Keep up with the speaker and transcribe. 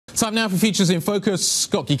Time now for Features in Focus.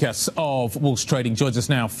 Scott Gecas of Wall Street Trading joins us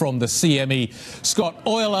now from the CME. Scott,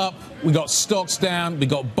 oil up, we got stocks down, we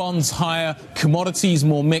got bonds higher, commodities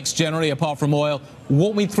more mixed generally apart from oil.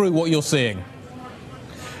 Walk me through what you're seeing.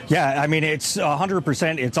 Yeah, I mean, it's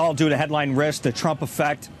 100%. It's all due to headline risk, the Trump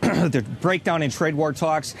effect, the breakdown in trade war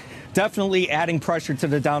talks, definitely adding pressure to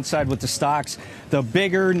the downside with the stocks. The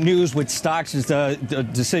bigger news with stocks is the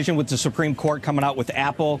decision with the Supreme Court coming out with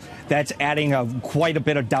Apple. That's adding quite a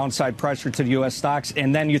bit of downside pressure to the U.S. stocks.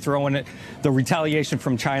 And then you throw in the retaliation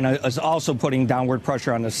from China is also putting downward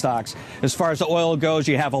pressure on the stocks. As far as the oil goes,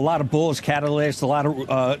 you have a lot of bullish catalysts, a lot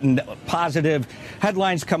of positive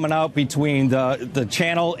headlines coming out between the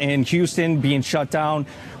channel in Houston being shut down,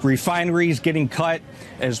 refineries getting cut,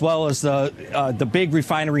 as well as the big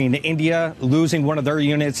refinery in India losing one of their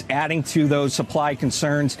units, adding to those supply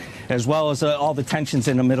concerns, as well as all the tensions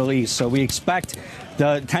in the Middle East. So we expect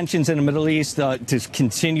the tensions in the Middle East to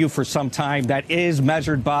continue for some time. That is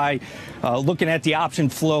measured by looking at the option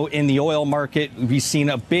flow in the oil market. We've seen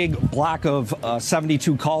a big block of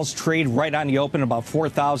 72 calls trade right on the open, about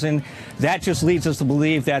 4,000. That just leads us to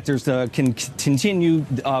believe that there's the continue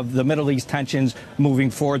of the Middle East tensions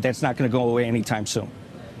moving forward. That's not going to go away anytime soon.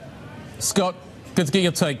 Scott, good to get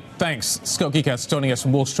your take. Thanks. Scott Gecas joining us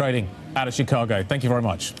from Wall Street Trading out of Chicago. Thank you very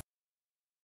much.